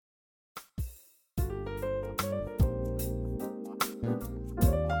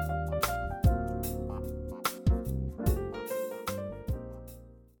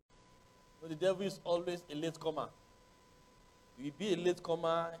The devil is always a latecomer. You will be a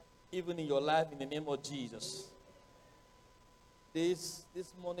latecomer even in your life in the name of Jesus. This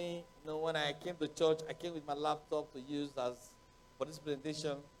morning, when I came to church, I came with my laptop to use as for this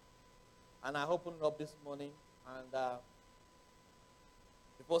presentation, and I opened it up this morning, and the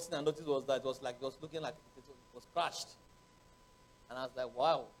first thing I noticed was that it was looking like it was crashed, and I was like,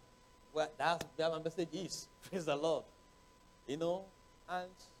 wow, that's where my message is. Praise the Lord, and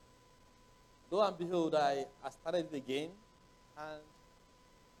lo and behold, I started it again, and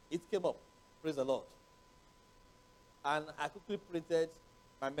it came up. Praise the Lord. And I quickly printed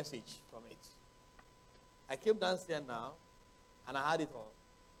my message from it. I came downstairs now, and I had it on.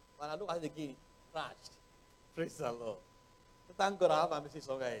 When I look at it again, it crashed. Praise the Lord. So thank God I have my message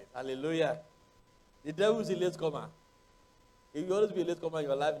somewhere. Hallelujah. The devil is a latecomer. If you always be a latecomer in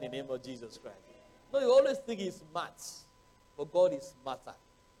your life in the name of Jesus Christ. No, you always think he's smart, but God is smarter.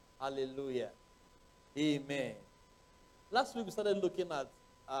 Hallelujah. Amen. Last week we started looking at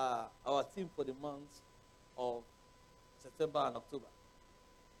our theme for the month of September and October,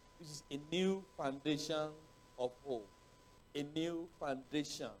 which is a new foundation of hope. A new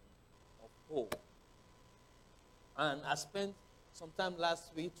foundation of hope. And I spent some time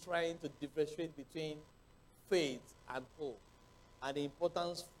last week trying to differentiate between faith and hope, and the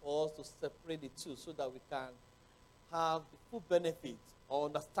importance for us to separate the two so that we can have the full benefit or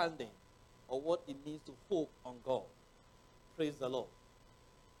understanding of what it means to hope on God. Praise the Lord.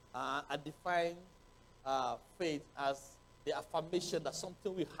 I define faith as the affirmation that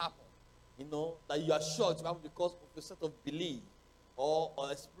something will happen, that you are sure it will happen because of a set of belief or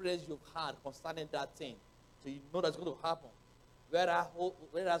experience you've had concerning that thing. So you know that's going to happen. Whereas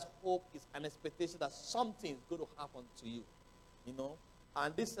hope is an expectation that something is going to happen to you,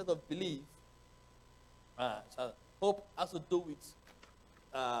 And this set of belief, hope has to do with,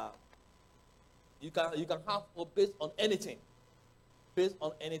 you can have hope based on anything. Based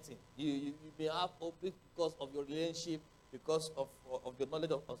on anything. You may have hope because of your relationship, because of your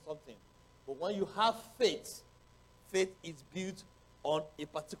knowledge of something. But when you have faith, faith is built on a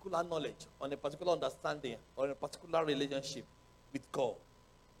particular knowledge, on a particular understanding, on a particular relationship with God.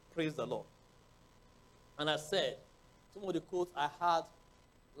 Praise the Lord. And I said, some of the quotes I had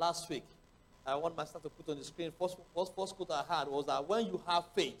last week, I want myself to put on the screen. First quote I had was that when you have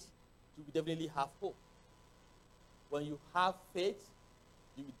faith, you will definitely have hope. When you have faith,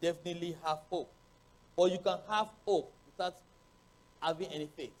 you will definitely have hope. Or you can have hope without having any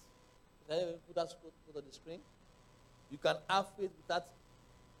faith. Can I put that quote on the screen? You can have faith without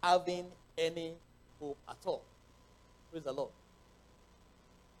having any hope at all. Praise the Lord.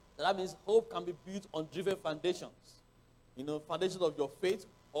 That means hope can be built on different foundations. Foundations of your faith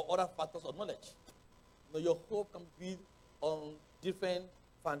or other factors of knowledge. Your hope can be built on different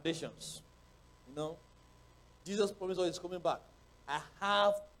foundations. Jesus promised he's coming back. I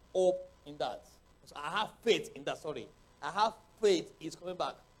have hope in that. So I have faith in that, I have faith he's coming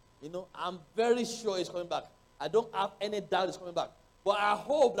back. I'm very sure he's coming back. I don't have any doubt he's coming back. But I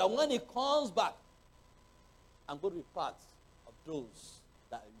hope that when he comes back, I'm going to be part of those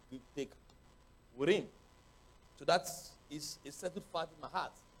that will take with him. So that is a settled fact in my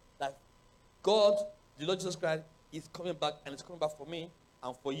heart. That God, the Lord Jesus Christ, is coming back, and he's coming back for me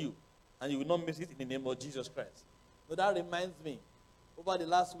and for you. And you will not miss it in the name of Jesus Christ. So that reminds me, over the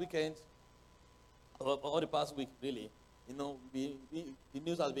last weekend, or the past week, really, the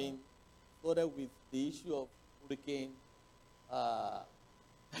news has been flooded with the issue of hurricane.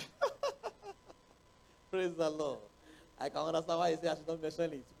 Praise the Lord. I can understand why you say I should not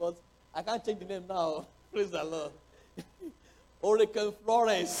mention it, but I can't change the name now. Praise the Lord. Hurricane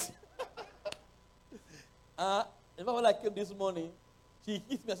Florence. In fact, when I came this morning, she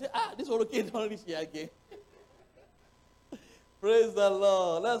hit me and said, this hurricane don't reach here again. Praise the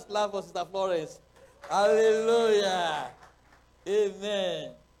Lord. Let's clap for Sister Florence. Hallelujah.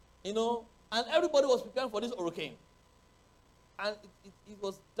 Amen. And everybody was preparing for this hurricane. And it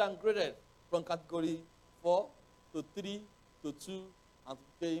was downgraded from category 4 to 3 to 2 and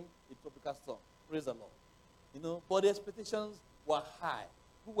became a tropical storm. Praise the Lord. But the expectations were high.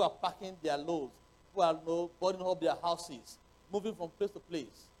 People were packing their loads. People were boarding up their houses, moving from place to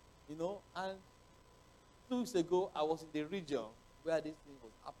place. And 2 weeks ago, I was in the region where this thing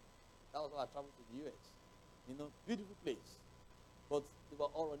was happening. That was how I traveled to the U.S. Beautiful place. But they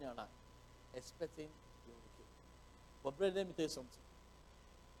were all running around, expecting the hurricane. But brother, let me tell you something.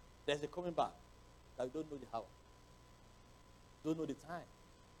 There's a coming back that we don't know the hour. Don't know the time.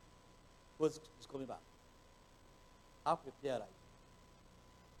 But it's coming back. How prepared are you?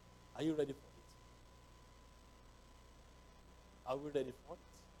 Are you ready for it? Are we ready for it?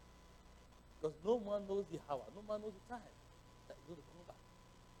 Because no man knows the hour, no man knows the time that he's going to come back.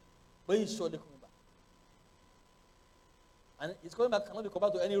 But he's surely coming back. And his coming back cannot be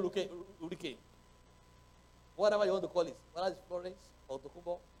compared to any hurricane. Whatever you want to call it, whether it's Florence or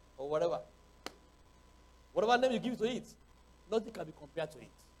Tokumbo or whatever. Whatever name you give to it, nothing can be compared to it.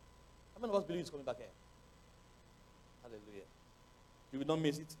 How many of us believe he's coming back here? Hallelujah. You will not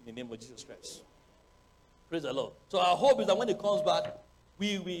miss it in the name of Jesus Christ. Praise the Lord. So our hope is that when he comes back,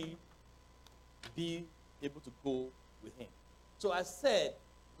 we will be able to go with him. So I said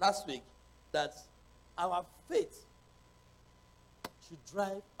last week that our faith should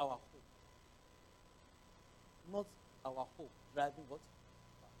drive our hope. Not our hope driving what?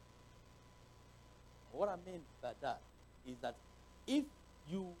 What I mean by that is that if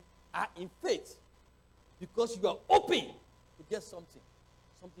you are in faith because you are open to get something,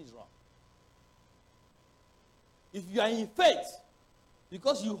 something is wrong. If you are in faith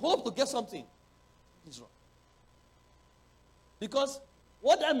because you hope to get something, something is wrong. Because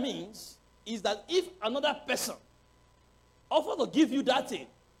what that means is that if another person offers to give you that thing,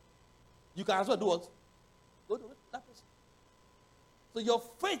 you can as well do what? Go to that person. So your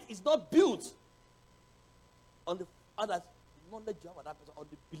faith is not built on the other knowledge you have of that person, on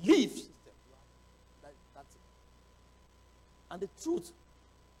the belief system you have. That's it. And the truth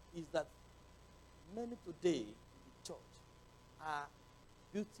is that many today in the church are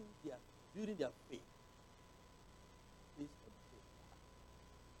building their faith based on faith.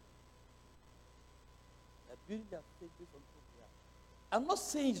 They're building their faith based on faith. I'm not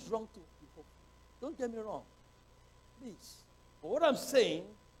saying it's wrong to be hopeful. Don't get me wrong. Please. But what I'm saying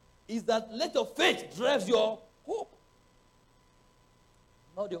is that let your faith drive your hope.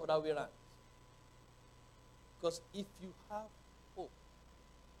 Not the other way around. Because if you have hope,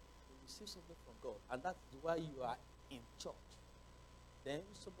 you receive something from God, and that's why you are in church, then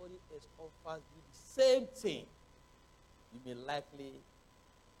if somebody else offers you the same thing, you may likely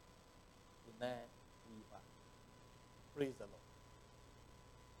deny who you are. Praise the Lord.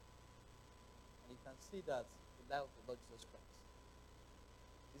 And you can see that in the life of the Lord Jesus Christ.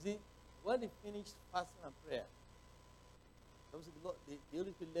 You see, when they finished fasting and prayer, the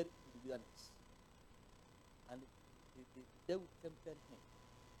Holy Spirit led him to the wilderness. And the devil tempted him.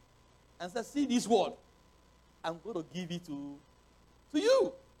 And said, see this word, I'm going to give it to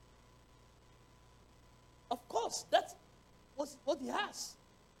you. Of course, that's what he has.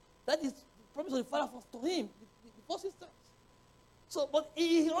 That is the promise of the Father to him, the first instance. So, but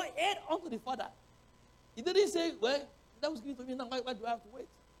he held on to the Father. He didn't say, well, that was given to me now, why do I have to wait?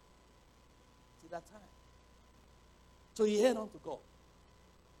 Till that time. So he held on to God.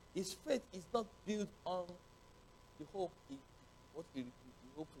 His faith is not built on the hope what he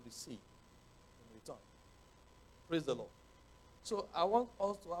hope to receive in return. Praise the Lord. So I want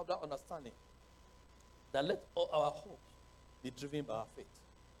us to have that understanding that let all our hope be driven by our faith.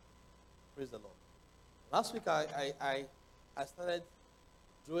 Praise the Lord. Last week I started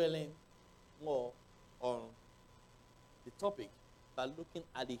dwelling more on the topic by looking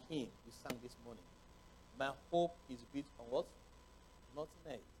at the hymn we sang this morning. My hope is built on what? Not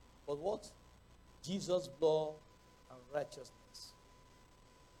net, but what? Jesus' blood and righteousness.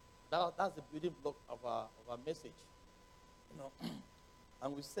 That's the building block of our message. You know,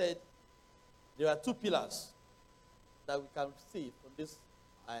 and we said there are two pillars that we can see from this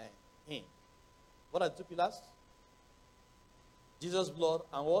hymn. What are the two pillars? Jesus' blood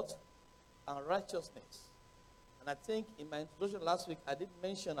and what? And righteousness. And I think in my introduction last week, I did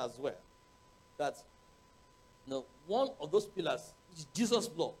mention as well that one of those pillars is Jesus'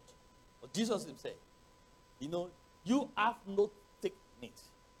 blood, or Jesus himself. You have no take in it.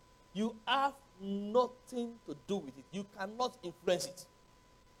 You have nothing to do with it. You cannot influence it.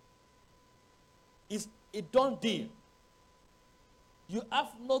 It's a done deal. You have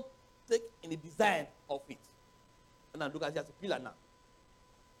no take in the design of it. And now look at it as a pillar now.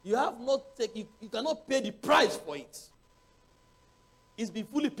 You have no take, you cannot pay the price for it. It's been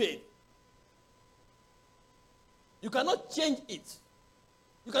fully paid. You cannot change it.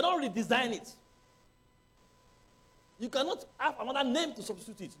 You cannot redesign it. You cannot have another name to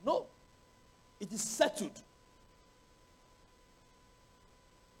substitute it. No. It is settled.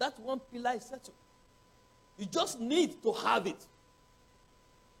 That one pillar is settled. You just need to have it.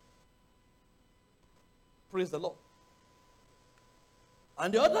 Praise the Lord.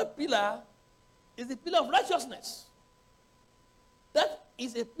 And the other pillar is the pillar of righteousness. That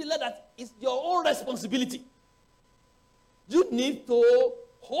is a pillar that is your own responsibility. You need to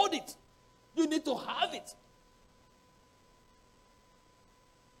hold it. You need to have it.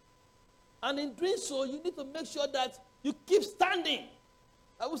 And in doing so, you need to make sure that you keep standing.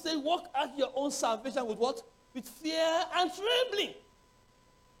 I would say, work out your own salvation with what? With fear and trembling.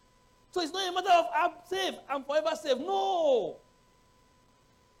 So it's not a matter of I'm saved, I'm forever saved. No.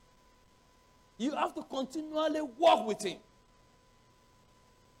 You have to continually walk with him.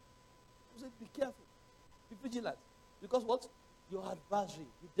 I say, be careful. Be vigilant. Because what? Your adversary,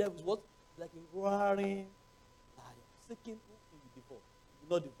 the devil, is what? Like a roaring lion, seeking who he will devour. He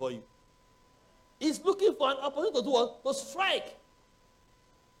will not devour you. He's looking for an opportunity to do what? To strike.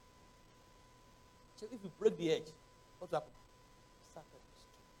 So if you break the edge, what will happen?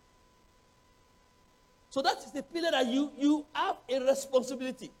 So that is the pillar that you have a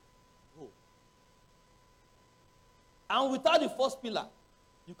responsibility. Oh. And without the first pillar,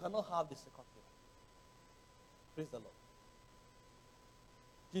 you cannot have the second pillar. Praise the Lord.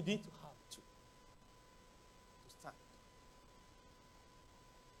 You need to have two to stand.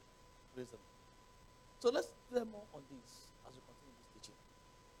 Praise the Lord. So let's dwell more on this as we continue this teaching.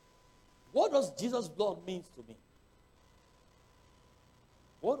 What does Jesus' blood mean to me?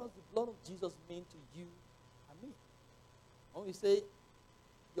 What does the blood of Jesus mean to you and me? When we say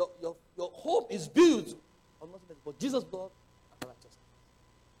your hope is built on nothing but Jesus' blood and righteousness.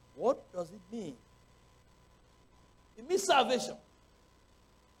 What does it mean? It means salvation.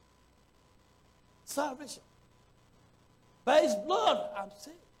 Salvation. By his blood, I'm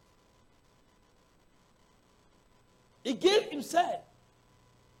saved. He gave himself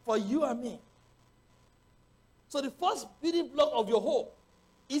for you and me. So the first building block of your hope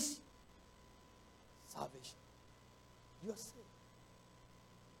is salvation. You are saved.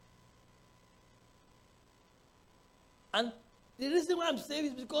 And the reason why I'm saved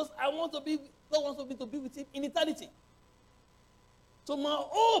is because God wants me to be with him in eternity. So my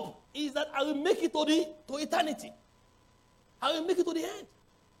hope is that I will make it to eternity. I will make it to the end.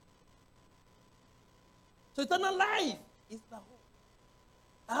 So eternal life is the hope.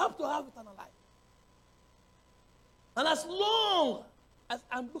 I have to have eternal life. And as long as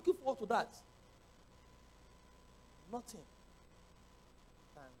I'm looking forward to that, nothing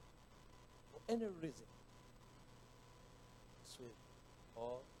can, for any reason, sway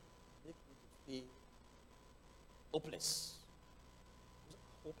or make me to feel hopeless.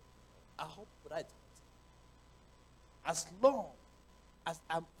 I hope for that. As long as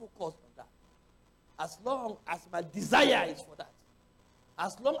I'm focused on that, as long as my desire is for that,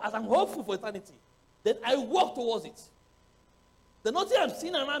 as long as I'm hopeful for eternity, then I walk towards it. The nothing I'm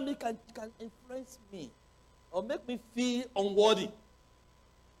seeing around me can influence me or make me feel unworthy.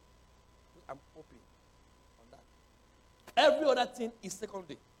 I'm hoping on that. Every other thing is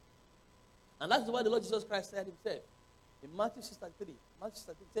secondary. And that's why the Lord Jesus Christ said himself in Matthew 6:33. Matthew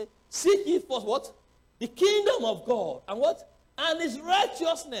 6:33 said, seek ye first what? The kingdom of God. And what? And his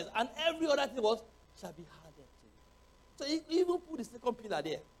righteousness. And every other thing what? Shall be added to you. So he even put the second pillar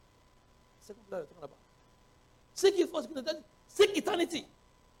there. Second pillar we're talking about. Seek ye first the kingdom. Seek eternity.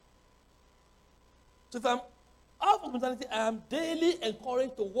 So if I'm out of eternity, I am daily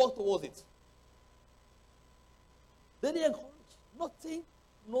encouraged to work towards it. Daily encouraged. Nothing,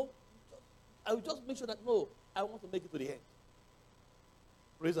 no. I will just make sure that, no, I want to make it to the end.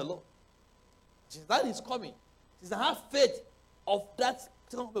 Praise the Lord. Since that is coming, since I have faith of that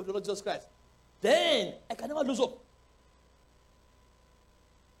second coming of the Lord Jesus Christ, then I can never lose hope.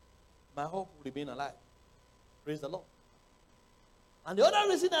 My hope will remain alive. Praise the Lord. And the other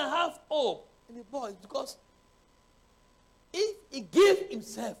reason I have hope in the Lord is because if he gave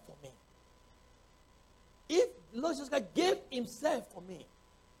himself for me, if the Lord Jesus Christ gave himself for me,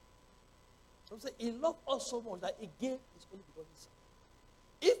 so say he loved us so much that he gave his only begotten son.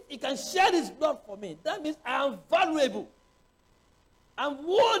 If he can shed his blood for me, that means I am valuable. I'm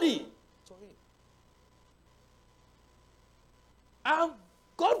worthy to him. And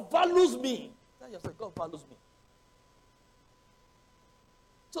God values me. Tell yourself, God values me.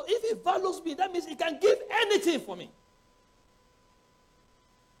 So if he values me, that means he can give anything for me.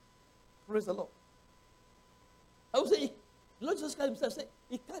 Praise the Lord. I would say, the Lord Jesus Christ himself said,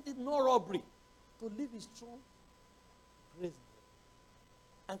 he counted no robbery to leave his throne, praise him,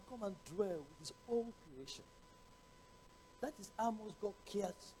 and come and dwell with his own creation. That is how much God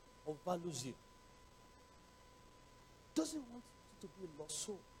cares or values you. Doesn't want you to be a lost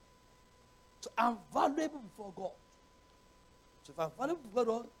soul. So I'm valuable before God. So if I'm valuable before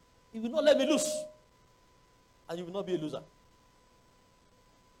God, he will not let me lose. And you will not be a loser.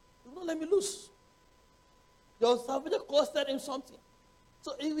 He will not let me lose. Your salvation costed him something.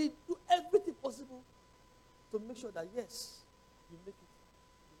 So he will do everything possible to make sure that, yes, you make it.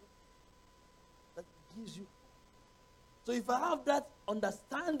 That gives you. So if I have that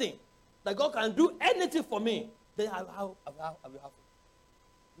understanding that God can do anything for me, then I will have it.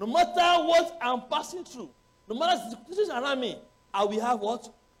 No matter what I'm passing through, no matter the situations around me, I will have what?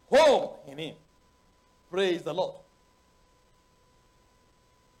 Hope in him. Praise the Lord.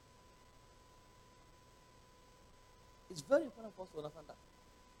 It's very important for us to understand that.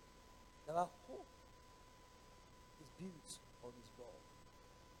 That our hope is built on his blood,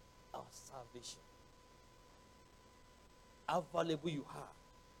 our salvation. How valuable you are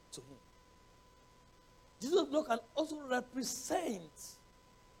to him. Jesus' blood can also represent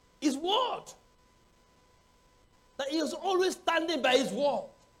his word. That he is always standing by his word.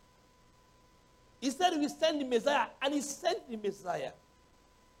 He said he will send the Messiah, and he sent the Messiah.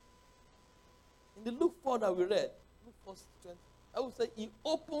 In the Luke 4 that we read, Luke 4:20, I would say he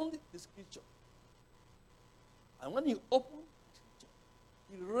opened the scripture. And when he opened the scripture,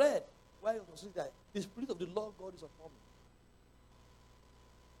 he read while he was reading that the Spirit of the Lord God is upon me.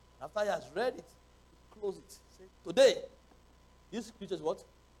 After he has read it, he closed it. Say, today, this scripture is what?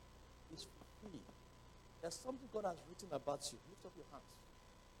 Is fulfilled. There's something God has written about you. Lift up your hands.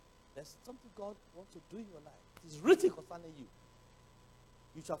 There's something God wants to do in your life. It is written concerning you.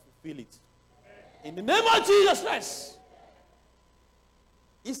 You shall fulfill it. In the name of Jesus Christ.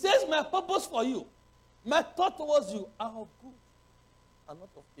 He says, my purpose for you, my thought towards you are of good and not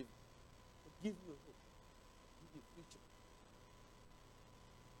of evil. To give you hope. Give you a future.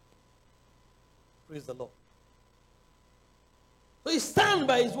 Praise the Lord. So he stands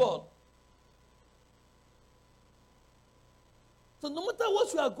by his word. So no matter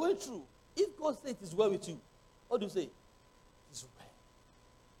what you are going through, if God says it is well with you, what do you say? It is well.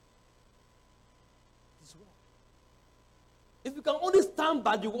 It is well. If you can only stand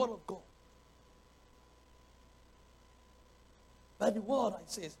by the word of God, by the word, it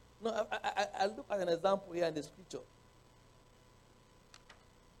says. No, I look at an example here in the scripture.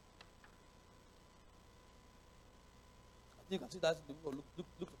 I think you can see that in the book of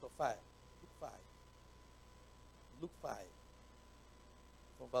Luke chapter 5. Luke 5. Luke 5.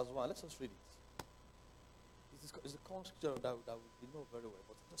 From verse 1. Let's just read it. It's a common scripture that we know very well,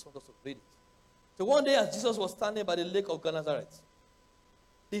 but I just want us to read it. So one day as Jesus was standing by the lake of Gennesaret,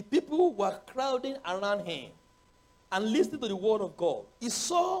 the people were crowding around him and listening to the word of God. He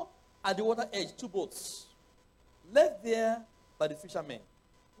saw at the water edge 2 boats left there by the fishermen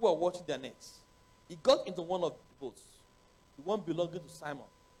who were watching their nets. He got into one of the boats, the one belonging to Simon,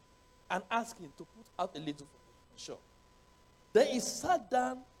 and asked him to put out a little from the shore. Then he sat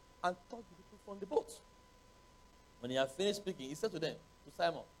down and taught the people from the boat. When he had finished speaking, he said to them, to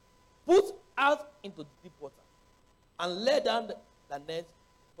Simon, put out into the deep water and lay down the net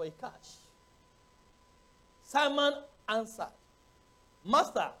for a catch. Simon answered,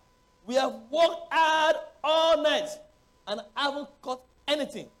 Master, we have worked hard all night and haven't caught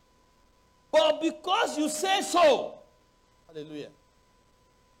anything. But because you say so, hallelujah.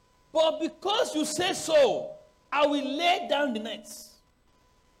 But because you say so, I will lay down the nets.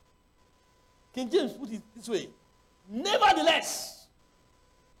 King James put it this way. Nevertheless,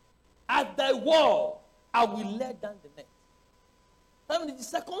 at thy word, I will lay down the net. I mean, the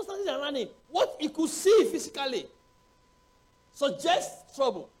circumstances around him, what he could see physically, suggests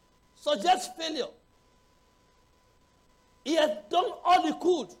trouble, suggests failure. He had done all he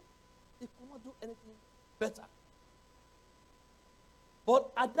could. He could not do anything better.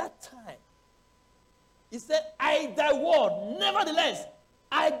 But at that time, he said, I thy word, nevertheless,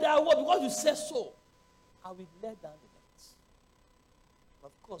 I thy word, because you said so, I will lay down the net.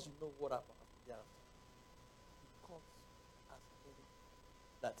 Of course, you know what happened thereafter. He caught as many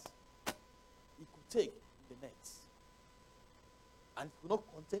that he could take in the net. And he could not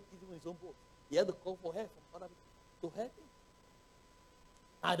contain even his own boat. He had to call for help from other people to help him.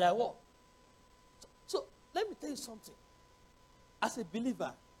 At thy word. So let me tell you something. As a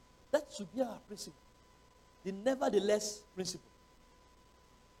believer, that should be our principle. The nevertheless principle.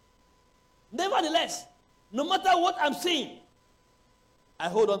 Nevertheless, no matter what I'm saying, I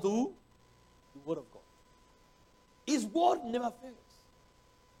hold on to the word of God. His word never fails.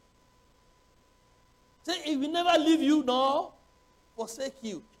 Say, it will never leave you nor forsake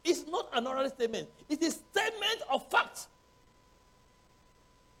you. It's not an oral statement. It's a statement of fact.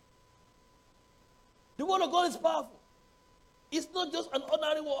 The word of God is powerful. It's not just an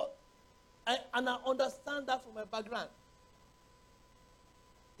ordinary word. And I understand that from my background.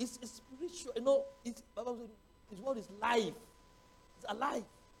 It's spiritual. You know, his word is life. It's alive.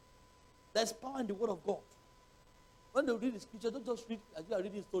 There's power in the word of God. When they read the scripture, don't just read as you are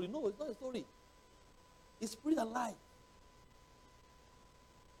reading a story. No, it's not a story. It's spirit alive.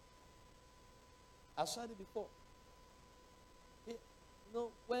 I've said it before. You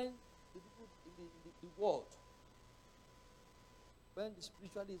know, when the people in the world, when the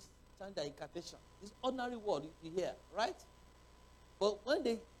spiritualists chant their incantation, it's ordinary word you hear, right? But when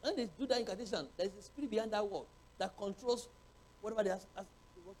they do that incantation, there's a spirit behind that word that controls whatever they ask they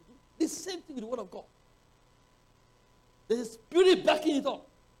want to do. The same thing with the word of God. There's a spirit backing it up.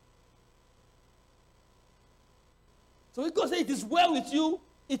 So when God says it is well with you,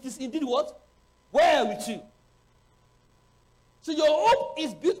 it is indeed what? Well with you. So your hope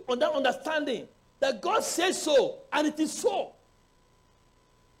is built on that understanding that God says so, and it is so.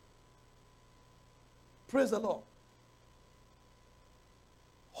 Praise the Lord.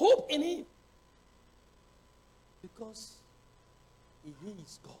 Hope in Him. Because He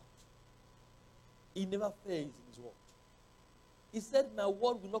is God. He never fails in His word. He said, my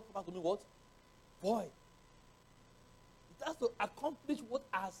word will not come back to me what? Void. It has to accomplish what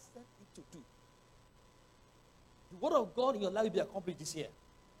I have sent it to do. The word of God in your life will be accomplished this year.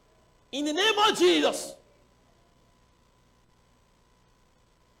 In the name of Jesus.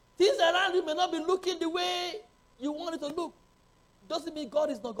 Things around you may not be looking the way you want it to look. Doesn't mean God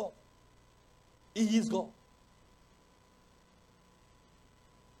is not God. He is God.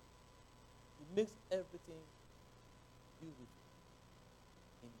 He makes everything beautiful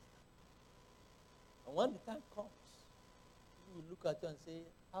in His time. And when the time comes, you will look at you and say,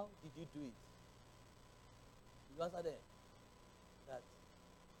 how did you do it? You answer them that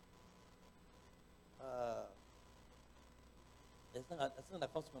there's something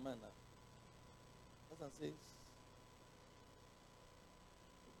that comes to my mind now. Person says,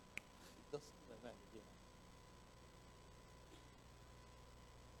 just keep my mind again.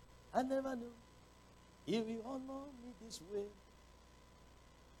 I never knew He will honor me this way.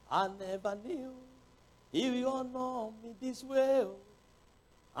 I never knew He will honor me this way.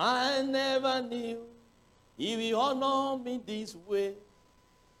 I never knew He will honor me this way.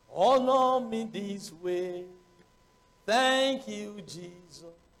 Honor me this way. Thank you, Jesus.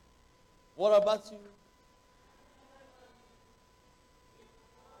 What about you?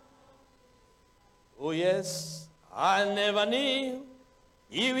 Oh, yes, I never knew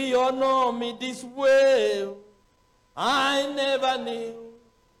He will honor me this way. I never knew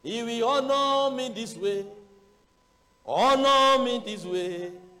He will honor me this way. Honor me this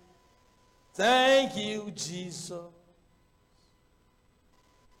way. Thank you, Jesus.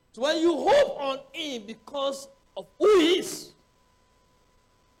 So when you hope on Him because of who He is,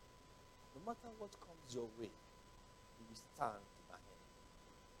 no matter what comes your way, you will stand behind Him.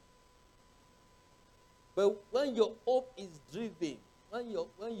 But when your hope is driven, when your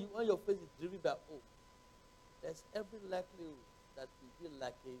faith is driven by hope, there's every likelihood that you will be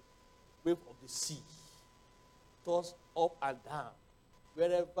like a wave of the sea, tossed up and down.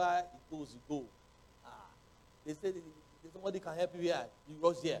 Wherever it goes, you go. They say somebody can help you here, you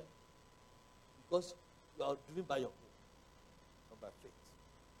rush here. Because you are driven by your hope, not by faith.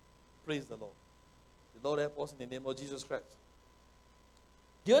 Praise the Lord. The Lord help us in the name of Jesus Christ.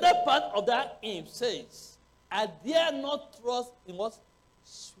 The other part of that hymn says, I dare not trust in what?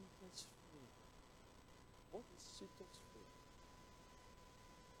 Sweetest fruit. What is sweetest fruit?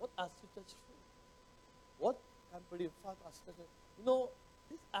 What are sweetest fruit? What can be referred to as sweetest fruit? You know,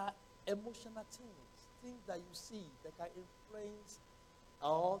 these are emotional things that you see that can influence,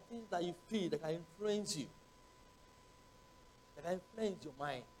 or things that you feel that can influence you, that can influence your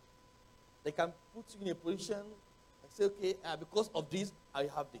mind. They can put you in a position and say, okay, because of this, I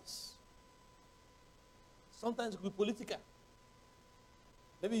have this. Sometimes it could be political.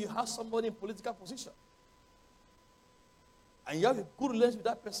 Maybe you have somebody in political position, and you have a good relationship with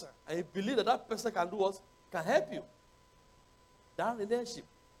that person, and you believe that that person can do what? Can help you. That relationship.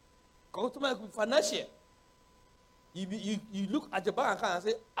 Could be financial. You look at your bank account and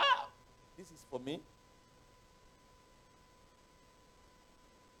say, this is for me.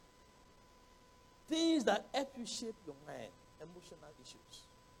 Things that help you shape your mind, emotional issues.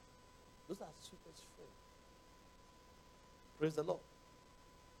 Those are sweetest fruit. Praise the Lord.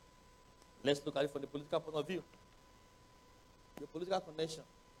 Let's look at it from the political point of view. Your political connection.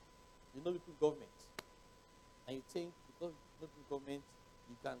 You know people in government. And you think because you know people in government,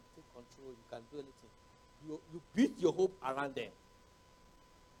 you can take control, you can do anything. You build your hope around them.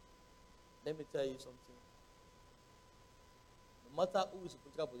 Let me tell you something. No matter who is in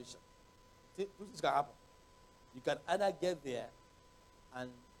political position, two things can happen. You can either get there and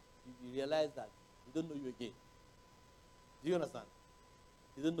you realize that they don't know you again. Do you understand?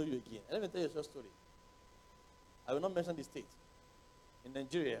 They don't know you again. And let me tell you a short story. I will not mention the state. In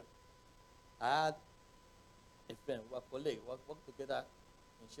Nigeria, I had a friend, a colleague, worked together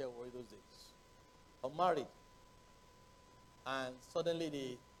in Sherwood those days. I'm married. And suddenly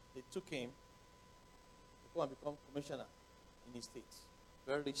they took him to come and become commissioner in his state.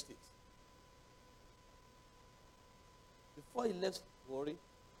 Very rich state. Before he left Warri,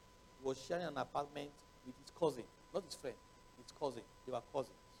 he was sharing an apartment with his cousin, not his friend, his cousin. They were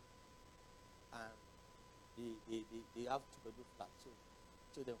cousins. And they have two-bedroom flats, so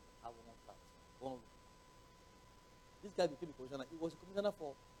two of them have one flat, one room. This guy became a commissioner. He was a commissioner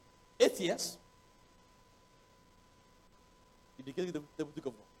for 8 years. He became the deputy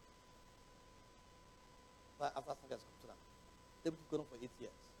governor. After some guys commissioner, deputy governor for 8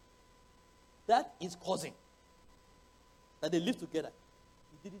 years. That is cousin. That they lived together.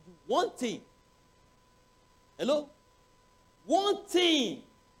 He didn't do one thing. Hello? One thing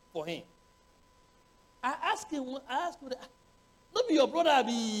for him. I asked him, not be your brother,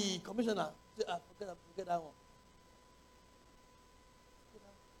 be commissioner. He said, forget that one.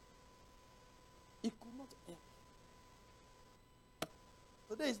 He could not help.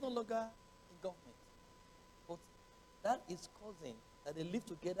 Today he's no longer in government. But that is cousin that they live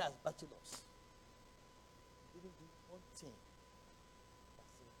together as bachelors. He didn't do one thing.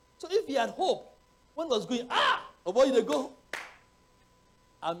 So if he had hope, one was going, oh boy, they go.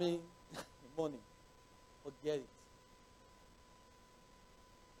 I mean, money. Forget it.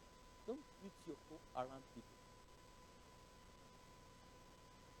 Don't put your hope around people.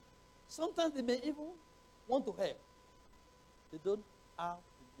 Sometimes they may even want to help. They don't have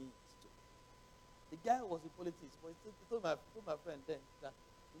the means to. The guy was in politics, but he told my friend then that,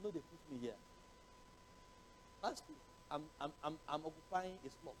 they put me here. Last week, I'm occupying a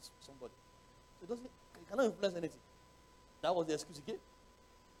slot for somebody. So he cannot influence anything. That was the excuse he gave.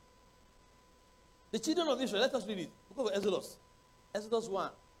 The children of Israel, let us read it. Book of Exodus. Exodus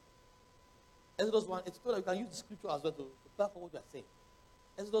 1. Exodus 1, it's told that you can use the scripture as well to back up what you are saying.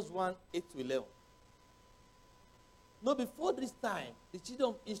 Exodus 1, 8 to 11. No, before this time, the children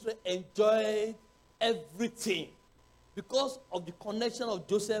of Israel enjoyed everything because of the connection of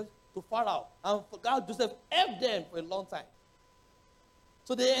Joseph to Pharaoh. And God, Joseph helped them for a long time.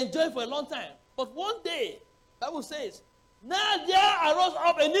 So they enjoyed for a long time. But one day, the Bible says, now there arose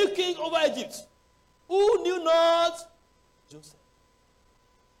up a new king over Egypt, who knew not Joseph.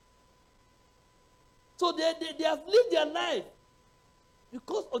 So they have lived their life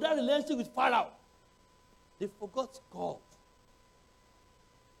because of that relationship with Pharaoh. They forgot God.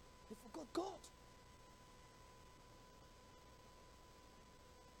 They forgot God.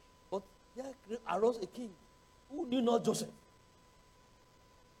 But there arose a king who knew not Joseph.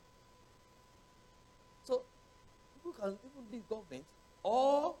 So people can even be in government,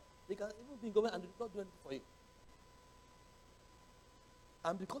 or they can even be in government and they not do anything for you.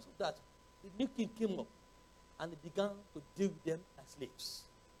 And because of that, the new king came up and he began to deal with them as slaves.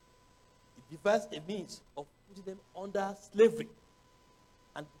 He devised a means of putting them under slavery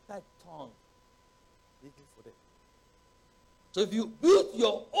and decide turn living for them. So if you build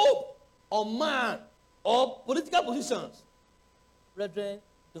your hope on man or political positions, brethren,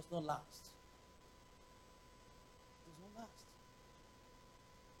 it does not last. It does not last.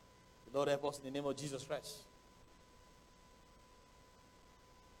 The Lord help us in the name of Jesus Christ.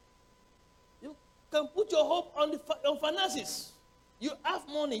 You can put your hope on finances. You have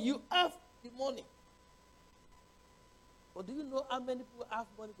money. You have the money. But do you know how many people have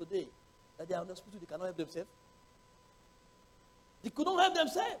money today that they are in the hospital, they cannot help themselves? They could not help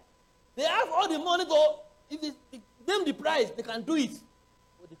themselves. They have all the money, but if they give them the price, they can do it.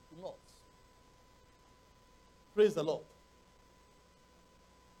 But they could not. Praise the Lord.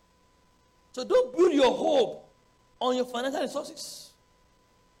 So don't build your hope on your financial resources.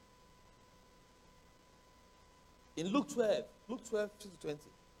 In Luke 12, 15-20.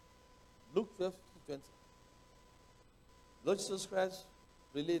 Luke 12, 15-20. Lord Jesus Christ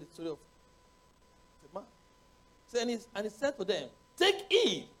relayed the story of the man. So, and he said to them, take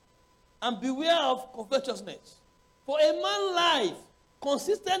heed and beware of covetousness. For a man's life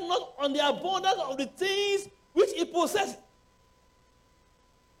consisted not on the abundance of the things which he possessed.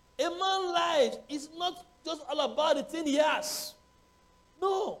 A man's life is not just all about the thing he has.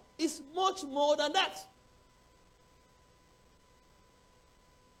 No, it's much more than that.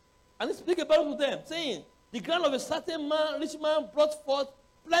 And he spoke about it to them, saying, the ground of a certain man, rich man, brought forth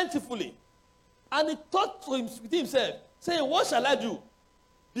plentifully. And he thought with himself, saying, what shall I do?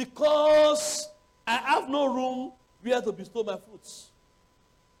 Because I have no room where to bestow my fruits.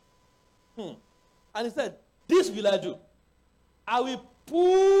 And he said, this will I do. I will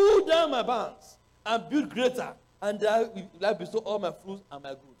pull down my barns and build greater, and I will bestow all my fruits and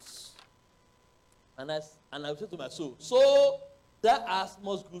my goods. And I will say to my soul, so that has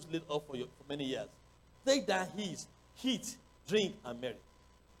much goods laid up for you for many years. Take thy eat, drink, and marry.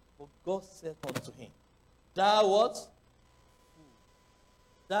 But God said unto him, thou what?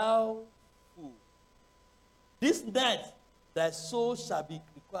 thou fool, this night thy soul shall be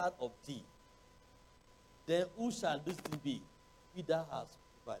required of thee. Then who shall this thing be? He that has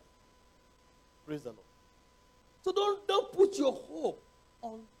provided. Praise the Lord. So don't put your hope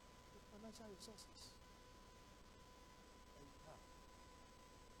on the financial resources that you have.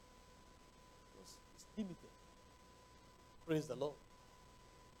 Because it's limited. Praise the Lord.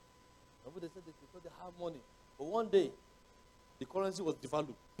 Nobody said that because they have money. But one day, the currency was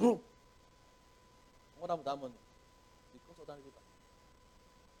devalued. Boom. What happened with that money? Because of that river.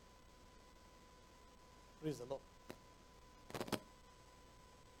 Praise the Lord.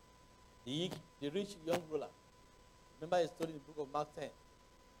 The rich young ruler. Remember a story in the book of Mark 10.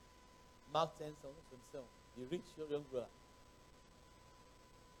 Mark 10, 27. The rich young ruler.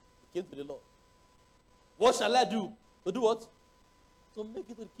 He came to the Lord. What shall I do? To do what? To make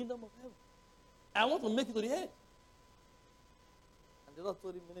it to the kingdom of heaven. I want to make it to the head. And the Lord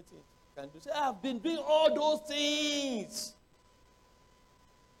told him many things. Can do. Say, I've been doing all those things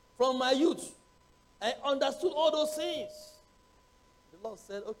from my youth. I understood all those things. The Lord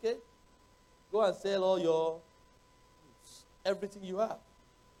said, okay, go and sell all your goods, everything you have.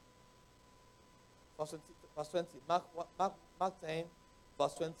 Verse 20. Mark 10,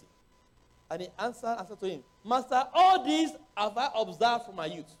 verse 20. And he answered and said to him, Master, all these have I observed from my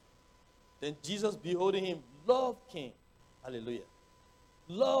youth. Then Jesus, beholding him, loved him. Hallelujah.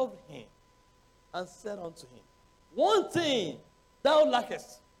 Loved him and said unto him, one thing thou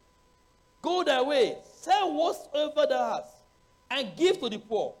lackest. Go thy way, sell whatsoever thou hast, and give to the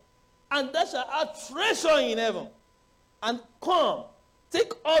poor, and thou shalt have treasure in heaven. And come,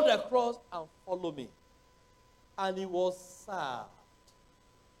 take up thy cross and follow me. And he was sad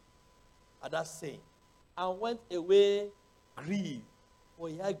at that saying, and went away grieved, for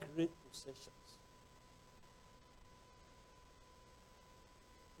he had great possessions.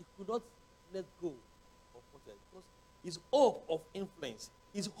 He could not let go of what he had, because his hope of influence,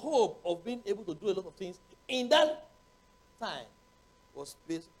 his hope of being able to do a lot of things in that time was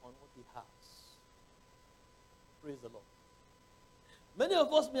based on what he has. Praise the Lord. Many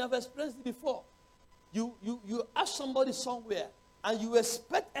of us may have experienced it before. You ask somebody somewhere and you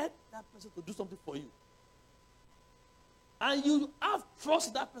expect that person to do something for you. And you have trust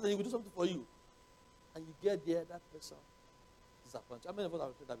in that person, he will do something for you. And you get there, that person disappoints you. How many of us have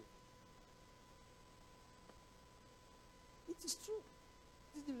heard that before? It is true.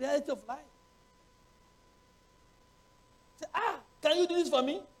 It is the reality of life. Say, can you do this for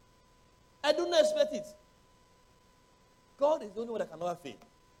me? I do not expect it. God is the only one that can never fail.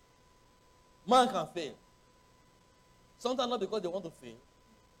 Man can fail. Sometimes not because they want to fail.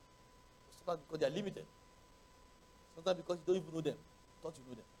 Sometimes because they are limited. Sometimes because you don't even know them. Thought you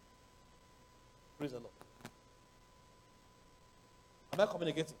know them. Praise the Lord. Am I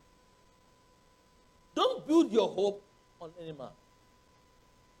communicating? Don't build your hope on any man.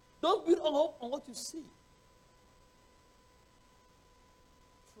 Don't build your hope on what you see.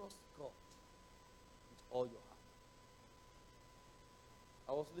 Trust God with all your heart.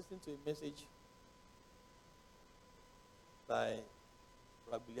 I was listening to a message by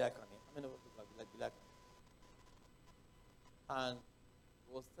Brother Billy Akane. How many of us know Billy Akane? And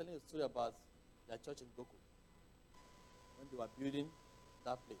he was telling a story about their church in Boko when they were building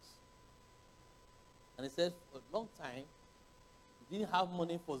that place. And he said for a long time, they didn't have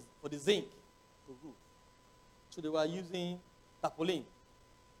money for the zinc to roof. So they were using tarpaulin.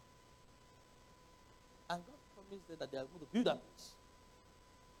 And God promised them that they are going to build that place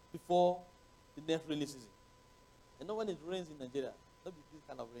before the next rainy season. You know when it rains in Nigeria, not this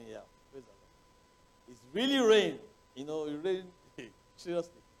kind of rain here. Praise the Lord. It's really rain. You know, it rain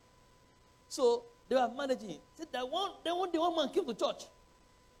seriously. So they were managing. Said that one man came to church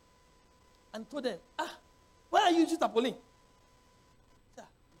and told them, why are you using tarpaulin? Sir,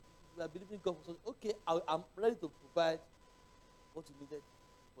 we are believing God for something. Okay, I'm ready to provide what you needed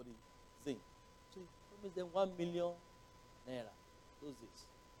for the zinc. So he promised them 1 million naira those days.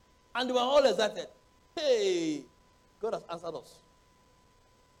 And they were all excited. Hey, God has answered us.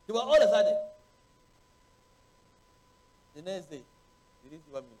 They were all excited. The next day, they didn't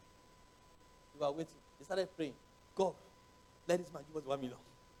give 1 million. They were waiting. They started praying. God, let this man give us 1 million.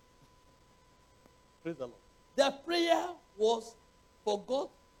 Praise the Lord. Their prayer was for God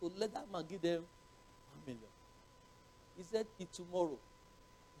to let that man give them 1 million. He said, it's tomorrow.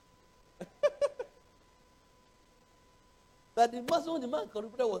 That the maximum the man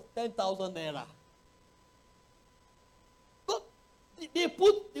contributed was 10,000 naira. But they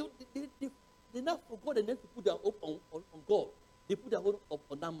now forgot the need to put their hope on God. They put their hope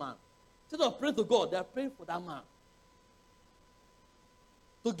on that man. Instead of praying to God, they are praying for that man.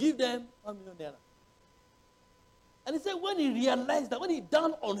 to give them 1 million naira. And he said when he realized that, when he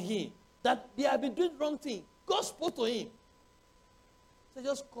dawned on him that they have been doing the wrong thing, God spoke to him. He said,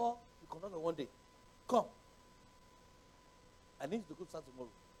 just call the conductor one day. Come. I need you to go start tomorrow.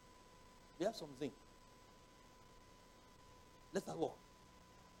 We have some zinc. Let's start work.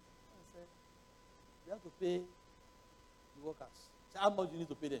 I said, we have to pay the workers. I said, how much do you need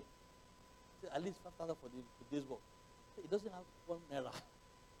to pay them? I said, at least 5,000 for the day's work. He doesn't have 1 naira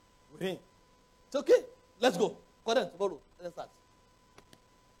with him. It's okay. Let's go. Call them tomorrow. Let's start.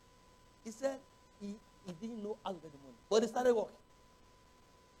 He said he didn't know how to get the money. But he started working.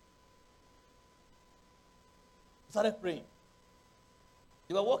 He started praying.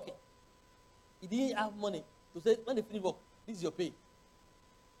 They were working. He didn't have money to say, when they finish work, this is your pay.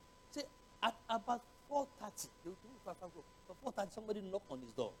 Say, at about 4:30, they will do 5 o'clock. At 4:30, somebody knocked on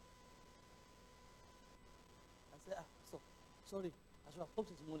his door. I said, sorry, I should have talked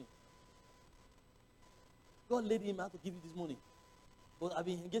this morning. God led him out to give you this money. But I've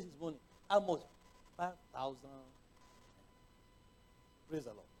been engaged this money. How much? 5,000. Praise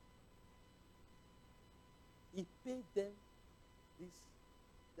the Lord. He paid them this,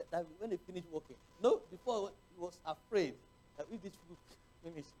 that when they finished working. No, before he was afraid that if this food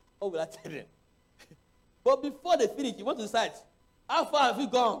finish, what will I tell them? But before they finish, he went to the site. How far have you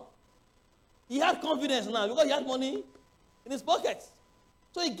gone? He had confidence now because he had money in his pocket.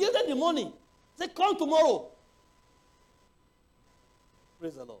 So he gave them the money. He said, come tomorrow.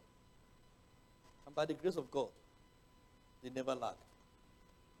 Praise the Lord. And by the grace of God, they never lacked.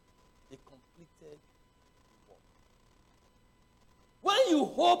 They completed the work. When you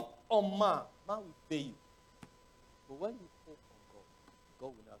hope on man, man will fail you. But when you hope on God, God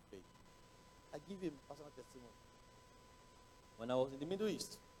will not fail you. I give him personal testimony. When I was in the Middle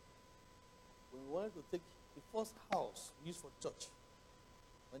East, when we wanted to take the first house we used for church,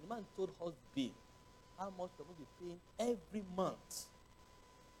 when the man told us bill, how much we're going to be paying every month.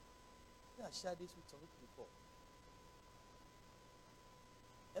 I shared this with some people before.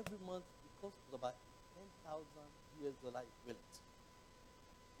 Every month, the cost was about $10,000 equivalent.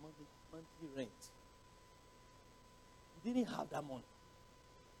 Monthly rent. We didn't have that money.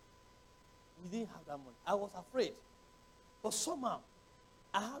 I was afraid. But somehow,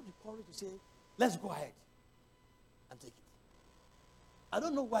 I have the courage to say, let's go ahead and take it. I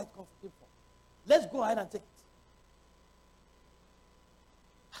don't know where it came from. Let's go ahead and take it.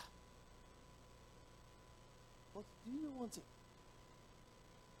 But do you know one thing?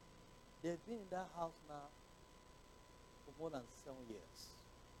 They've been in that house now for more than 7 years.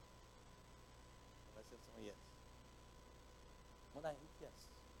 I said 7 years. More than 8 years.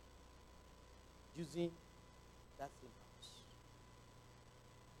 Using that same house.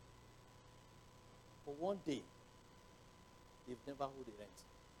 For one day, they've never owed the rent.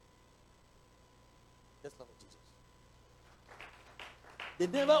 That's love of Jesus. They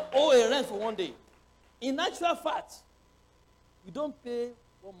never owe a rent for one day. In actual fact, we don't pay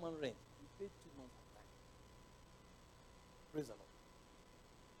 1 month rent. We pay 2 months at a time. Praise the Lord.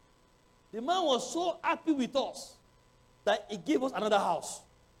 The man was so happy with us that he gave us another house.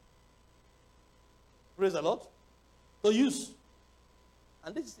 Praise the Lord. To use.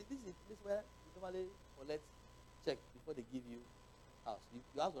 And this is where you normally collect check before they give you house.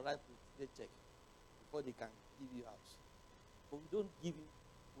 You have the right to get check before they can give you house. But we don't give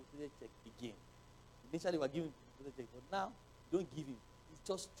him check again. Initially, we were giving check, but now we don't give him. It's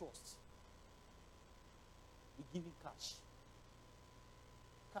just trust. We give him cash.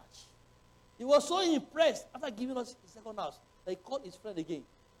 Cash. He was so impressed after giving us his second house that he called his friend again.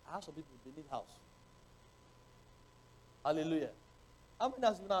 I have some people, they need house. Hallelujah. How many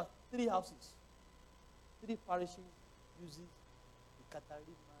houses now? 3 houses. 3 parishes using the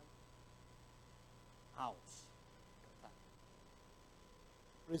Qatari man house. Qatar.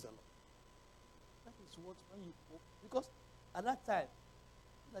 Praise the Lord. That is what when you hope. Because at that time,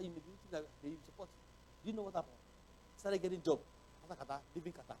 that you may be that they support. Do you know what happened? Started getting job after Qatar,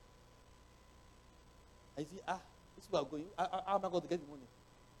 leaving Qatar. And you see, this is where I'm going. How am I going to get the money?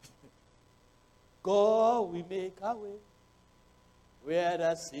 God will make a way where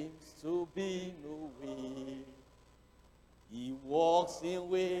there seems to be no way. He walks in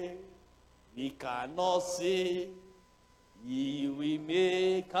way we cannot see. He will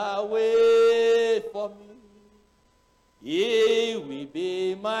make a way for me. He will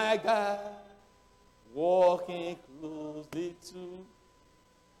be my guide, walking closely to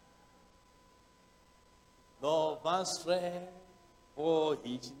love and strength for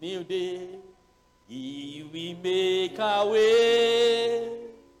each new day. He will make a way.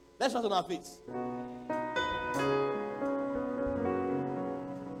 Let's rise on our feet.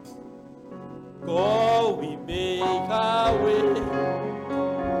 Oh, we make our way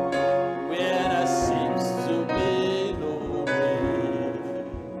where there seems to be no way.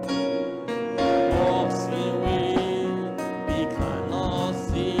 Walking way we cannot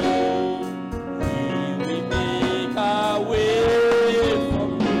see. We make our way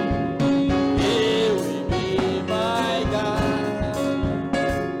from you. Here we be, my God.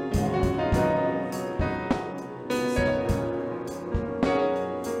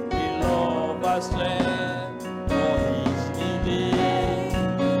 We love our strength for His giving.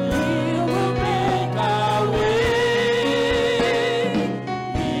 He will make our way.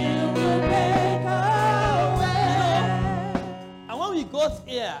 He will make our way. And when we got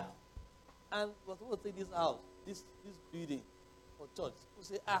here, and we're supposed to take this house, this building for church, we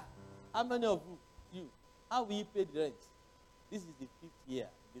say, how many of you, how will you pay the rent? This is the 5th year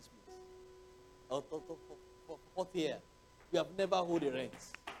in this place. Or for 4th year. We have never hold the rent.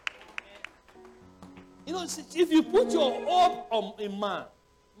 You know, if you put your hope on a man,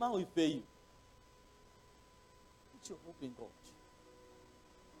 man will pay you. Put your hope in God.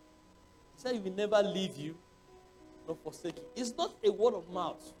 He said he will never leave you nor forsake you. It's not a word of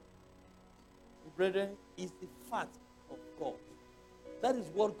mouth. Brethren, it's the fact of God. That is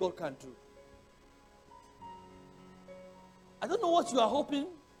what God can do. I don't know what you are hoping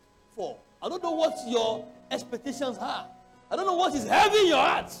for. I don't know what your expectations are. I don't know what is heavy in your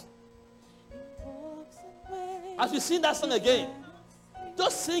heart. As we sing that song again,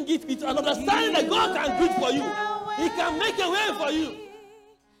 just sing it with an understanding that God can do it for you. He can make a way for you.